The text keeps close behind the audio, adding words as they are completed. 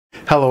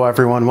Hello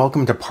everyone,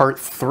 welcome to part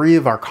 3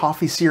 of our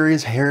coffee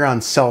series here on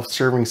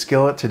Self-Serving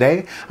Skillet.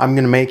 Today I'm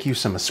going to make you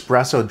some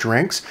espresso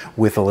drinks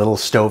with a little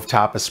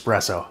stovetop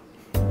espresso.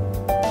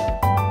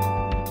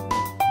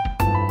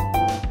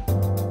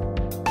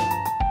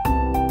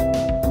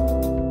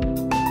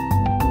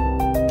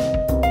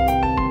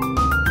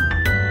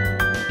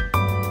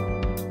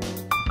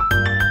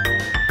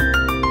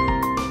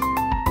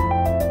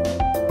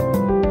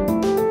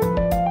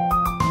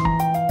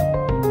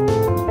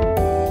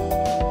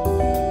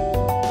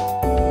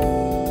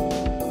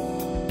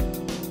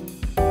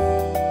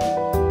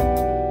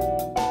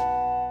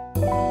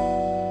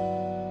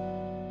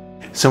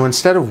 So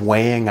instead of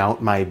weighing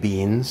out my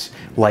beans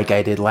like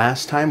I did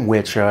last time,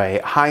 which I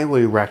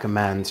highly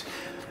recommend,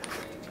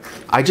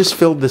 I just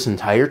filled this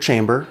entire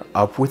chamber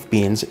up with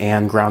beans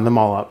and ground them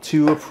all up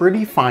to a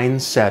pretty fine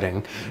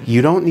setting.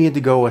 You don't need to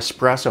go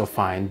espresso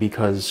fine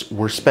because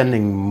we're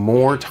spending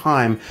more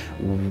time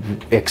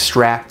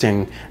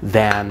extracting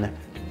than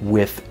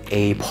with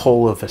a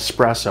pull of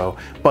espresso,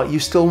 but you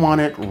still want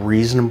it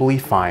reasonably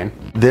fine.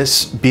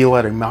 This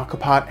Bialetti Moka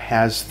Pot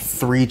has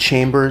 3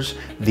 chambers: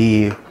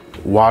 the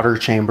water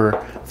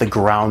chamber, the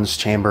grounds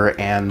chamber,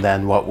 and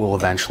then what will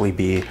eventually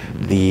be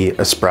the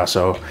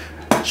espresso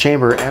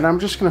chamber. And I'm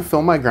just going to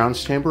fill my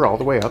grounds chamber all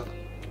the way up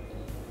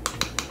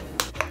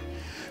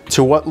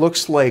to what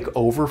looks like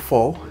over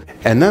full.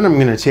 And then I'm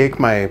going to take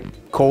my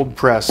cold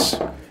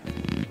press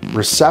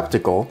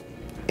receptacle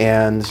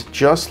and,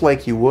 just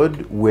like you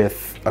would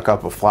with a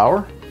cup of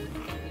flour,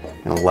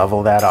 I'm gonna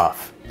level that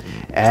off.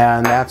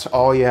 And that's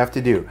all you have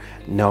to do.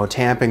 No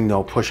tamping,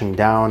 no pushing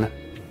down.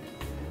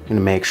 I'm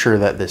going to make sure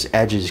that this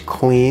edge is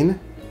clean.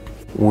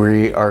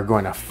 We are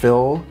going to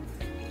fill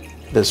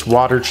this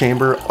water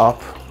chamber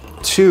up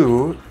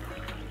to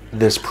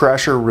this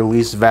pressure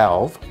release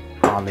valve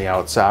on the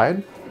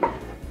outside.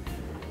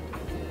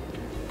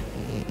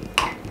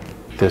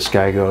 This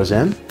guy goes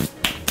in.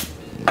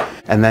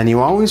 And then you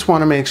always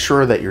want to make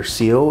sure that your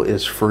seal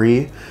is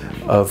free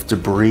of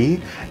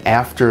debris.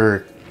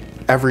 After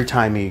every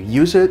time you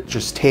use it,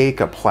 just take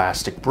a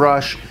plastic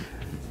brush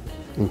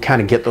and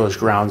kind of get those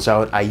grounds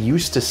out. I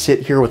used to sit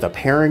here with a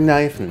paring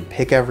knife and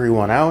pick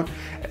everyone out.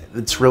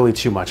 It's really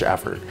too much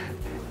effort.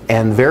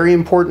 And very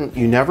important,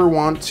 you never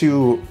want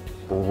to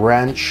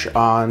wrench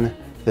on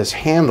this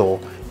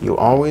handle. You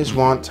always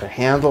want to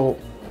handle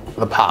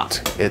the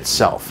pot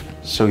itself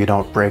so you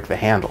don't break the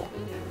handle.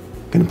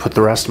 I'm gonna put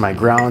the rest of my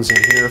grounds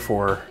in here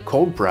for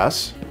cold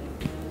press.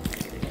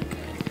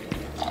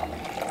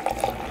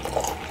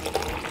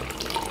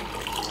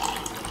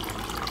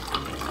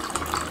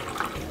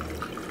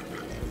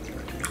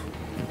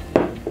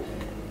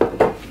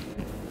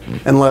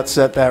 And let's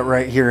set that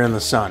right here in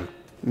the sun.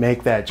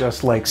 Make that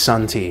just like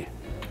sun tea.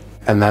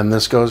 And then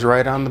this goes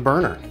right on the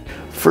burner.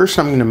 First,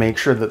 I'm going to make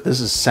sure that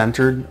this is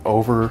centered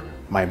over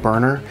my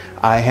burner.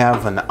 I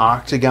have an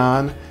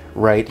octagon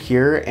right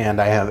here,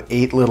 and I have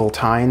 8 little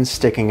tines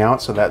sticking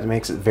out, so that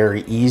makes it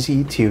very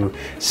easy to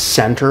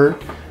center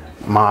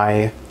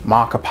my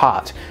Moka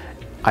Pot.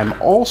 I'm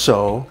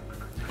also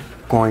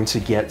going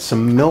to get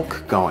some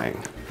milk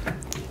going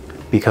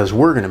because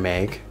we're going to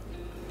make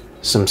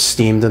some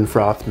steamed and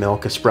frothed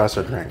milk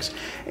espresso drinks.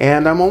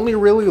 And I'm only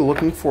really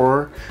looking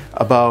for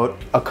about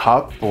a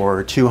cup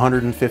or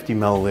 250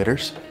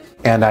 milliliters.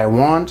 And I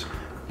want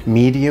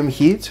medium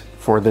heat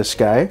for this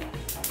guy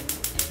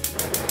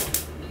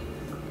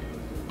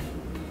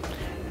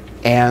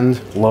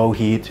and low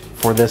heat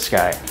for this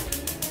guy.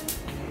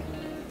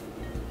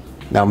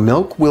 Now,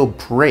 milk will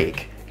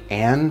break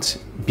and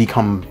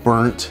become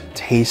burnt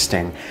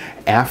tasting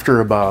after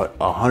about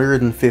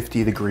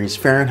 150 degrees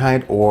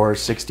Fahrenheit or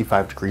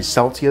 65 degrees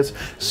Celsius,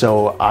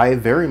 so I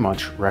very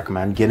much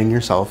recommend getting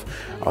yourself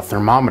a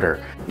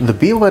thermometer. The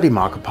Bialetti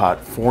Moka Pot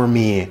for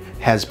me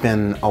has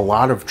been a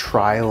lot of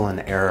trial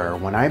and error.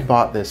 When I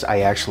bought this,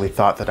 I actually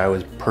thought that I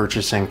was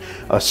purchasing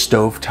a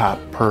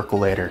stovetop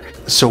percolator.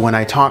 So when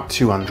I talked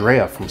to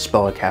Andrea from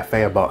Spella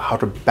Caffe about how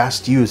to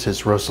best use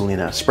his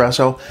Rossalina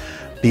espresso,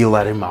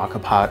 Bialetti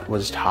Moka Pot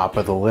was top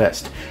of the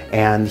list,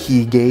 and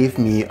he gave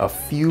me a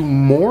few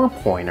more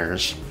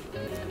pointers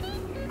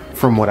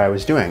from what I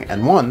was doing.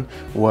 And one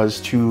was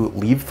to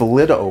leave the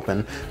lid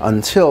open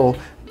until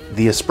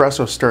the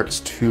espresso starts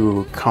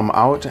to come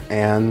out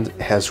and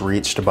has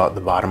reached about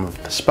the bottom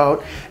of the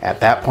spout. At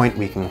that point,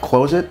 we can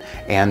close it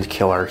and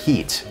kill our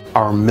heat.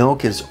 Our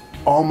milk is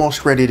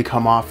almost ready to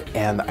come off,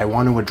 and I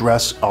want to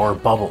address our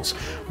bubbles.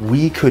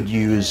 We could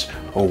use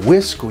a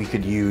whisk, we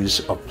could use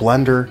a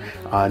blender.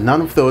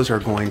 None of those are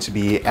going to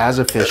be as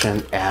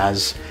efficient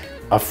as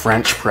a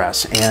French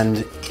press.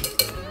 And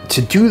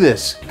to do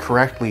this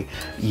correctly,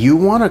 you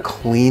want to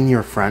clean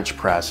your French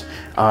press.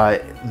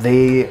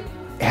 They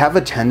have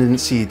a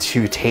tendency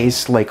to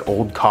taste like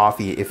old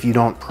coffee if you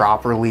don't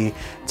properly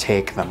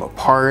take them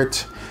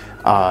apart.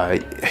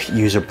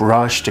 Use a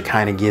brush to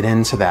kind of get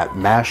into that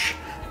mesh.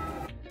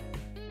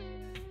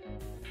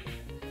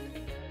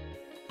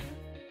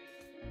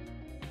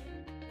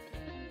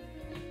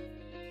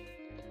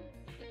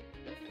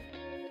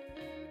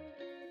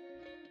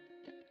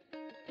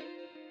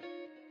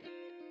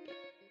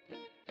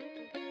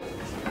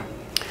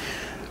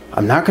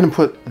 I'm not going to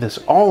put this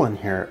all in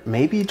here,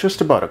 maybe just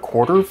about a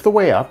quarter of the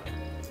way up.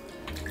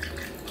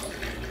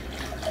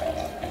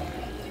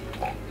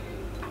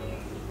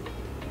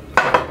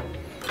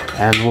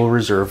 And we'll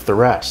reserve the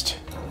rest.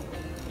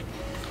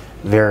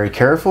 Very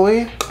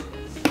carefully,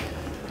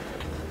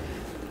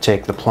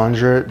 take the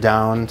plunger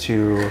down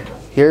to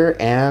here,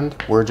 and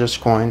we're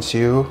just going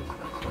to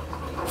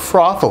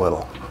froth a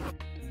little.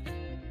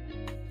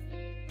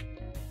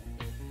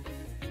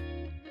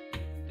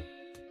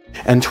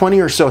 And 20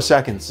 or so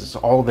seconds is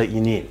all that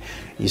you need.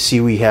 You see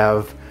we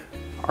have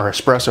our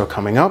espresso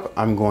coming up.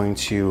 I'm going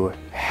to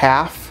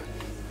half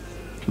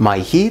my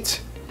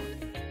heat.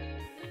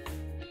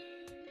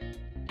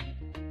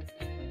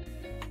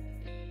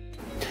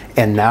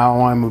 And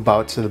now I'm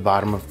about to the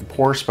bottom of the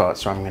pour spout,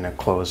 so I'm gonna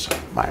close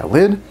my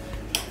lid,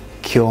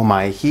 kill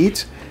my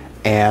heat,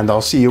 and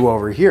I'll see you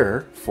over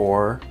here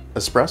for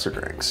espresso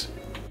drinks.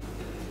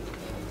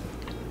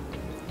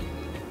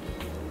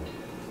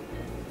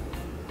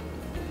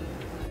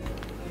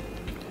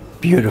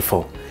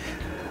 Beautiful.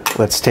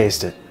 Let's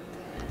taste it.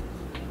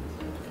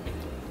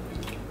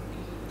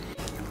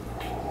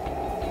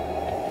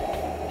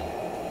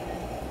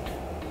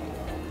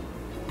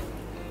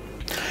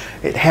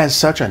 It has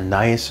such a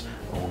nice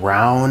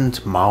round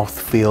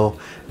mouthfeel.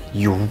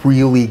 You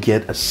really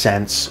get a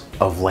sense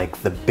of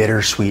like the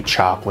bittersweet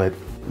chocolate,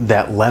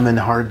 that lemon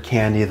hard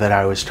candy that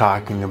I was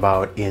talking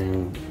about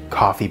in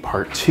Coffee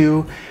Part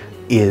 2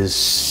 is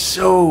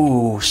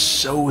so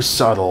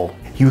subtle.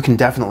 You can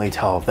definitely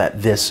tell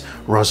that this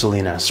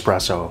Rossalina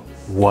espresso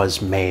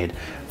was made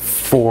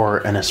for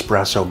an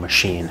espresso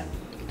machine.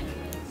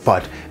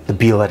 But the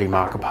Bialetti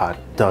Moka Pot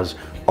does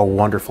a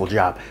wonderful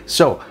job.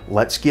 So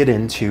let's get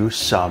into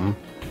some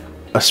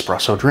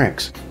espresso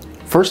drinks.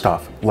 First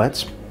off,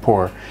 let's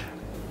pour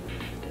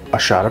a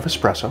shot of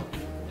espresso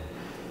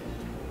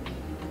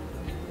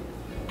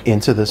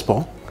into this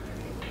bowl,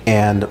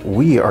 and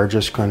we are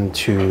just going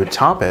to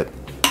top it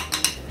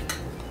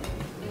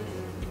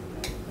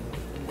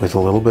with a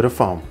little bit of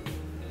foam.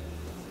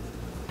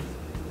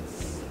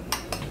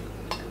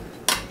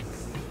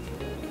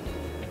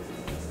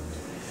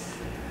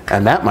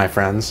 And that, my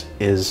friends,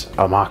 is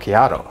a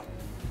macchiato.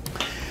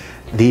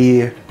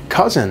 The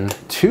cousin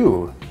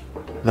to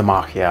the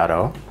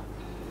macchiato,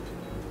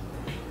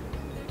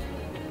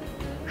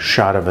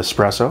 shot of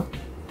espresso,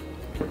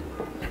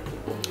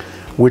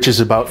 which is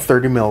about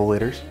 30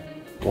 milliliters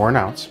or an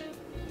ounce.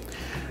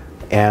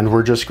 And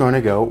we're just going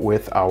to go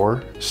with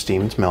our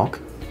steamed milk.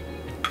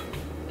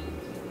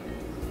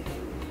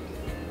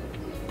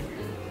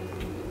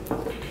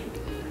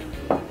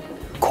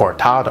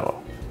 Cortado.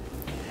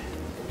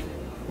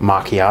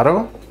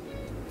 Macchiato,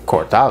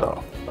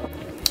 cortado.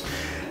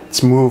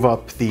 Let's move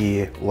up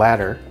the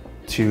ladder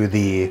to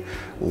the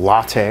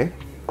latte,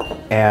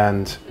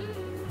 and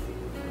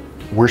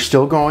we're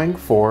still going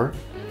for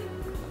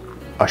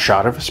a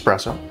shot of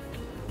espresso.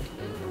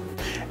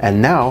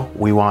 And now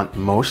we want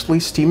mostly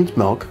steamed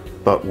milk,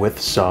 but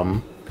with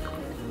some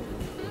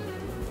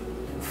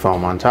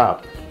foam on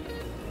top.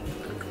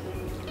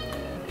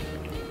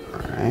 All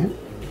right.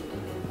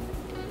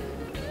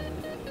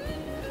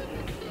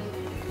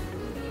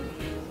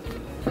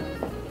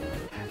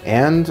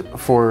 And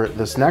for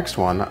this next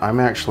one, I'm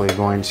actually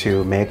going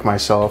to make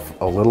myself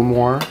a little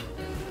more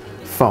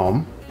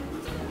foam.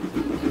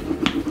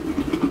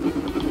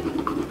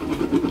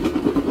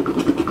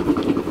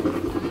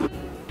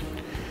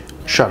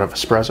 Shot of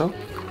espresso.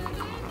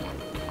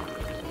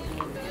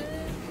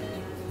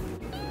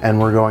 And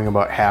we're going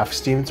about half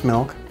steamed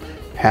milk,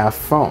 half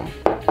foam.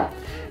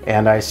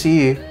 And I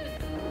see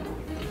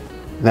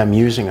them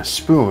using a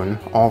spoon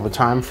all the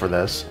time for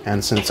this,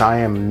 and since I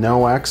am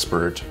no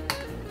expert,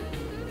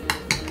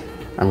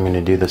 I'm going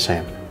to do the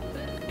same.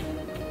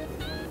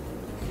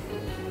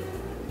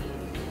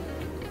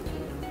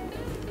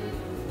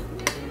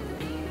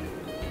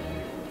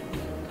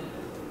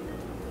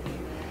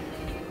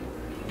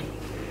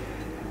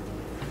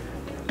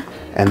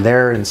 And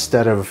there,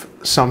 instead of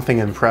something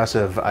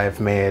impressive, I've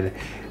made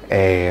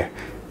a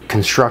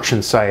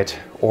construction site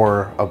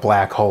or a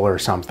black hole or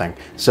something.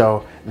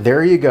 So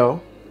there you go,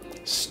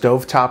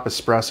 stovetop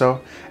espresso,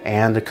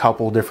 and a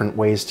couple different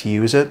ways to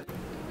use it.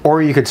 Or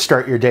you could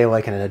start your day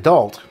like an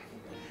adult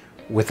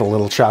with a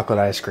little chocolate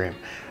ice cream.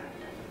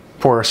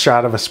 Pour a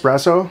shot of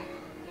espresso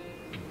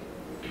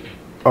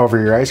over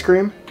your ice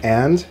cream,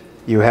 and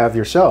you have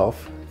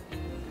yourself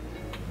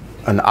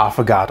an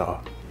affogato.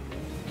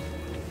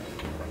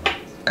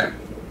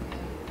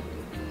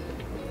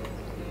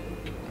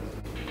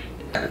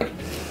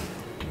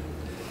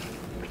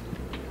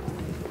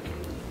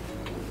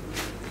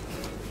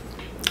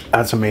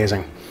 That's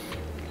amazing.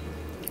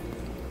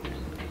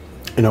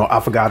 You know,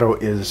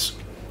 affogato is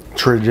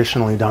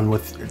traditionally done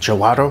with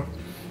gelato,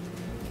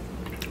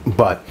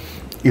 but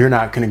you're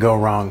not going to go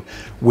wrong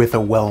with a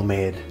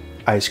well-made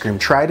ice cream.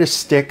 Try to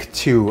stick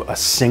to a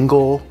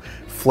single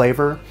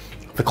flavor.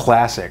 The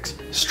classics: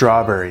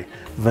 strawberry,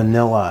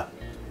 vanilla,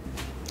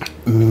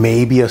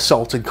 maybe a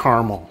salted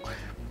caramel.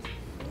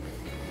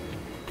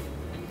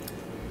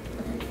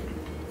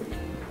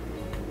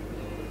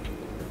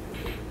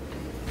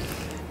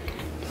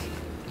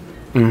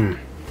 And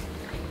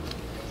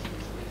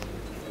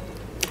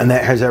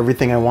that has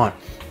everything I want.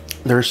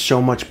 There's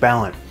so much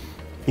balance.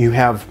 You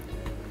have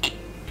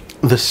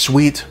the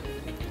sweet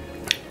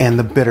and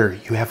the bitter.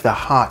 You have the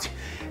hot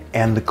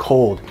and the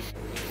cold.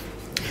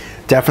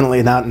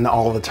 Definitely not an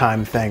all the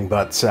time thing,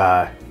 but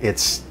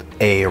it's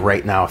a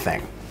right now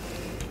thing.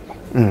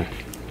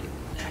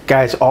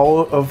 Guys,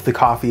 all of the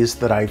coffees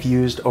that I've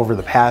used over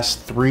the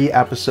past 3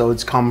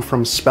 episodes come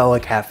from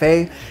Spella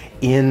Caffe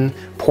in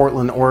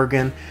Portland,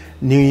 Oregon.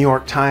 New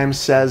York Times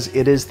says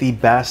it is the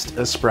best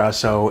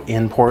espresso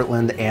in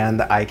Portland,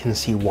 and I can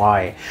see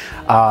why.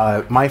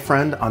 My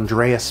friend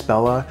Andrea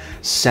Spella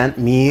sent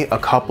me a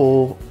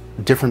couple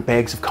different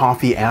bags of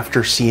coffee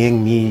after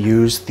seeing me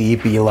use the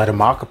Bialetti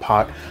Moka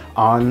Pot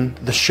on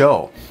the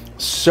show.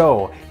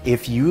 So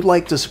if you'd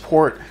like to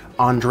support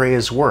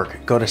Andrea's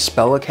work, go to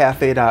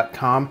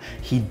SpellaCafe.com.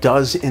 He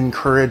does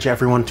encourage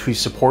everyone to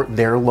support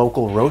their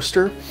local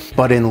roaster,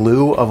 but in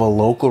lieu of a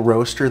local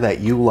roaster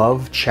that you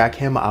love, check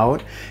him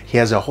out. He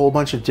has a whole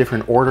bunch of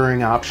different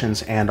ordering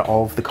options, and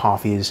all of the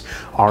coffees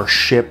are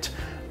shipped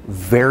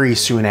very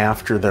soon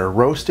after they're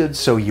roasted,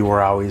 so you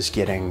are always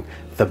getting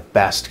the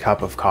best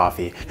cup of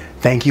coffee.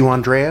 Thank you,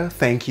 Andrea.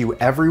 Thank you,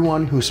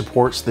 everyone who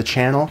supports the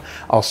channel.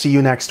 I'll see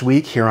you next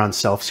week here on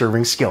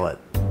Self-Serving Skillet.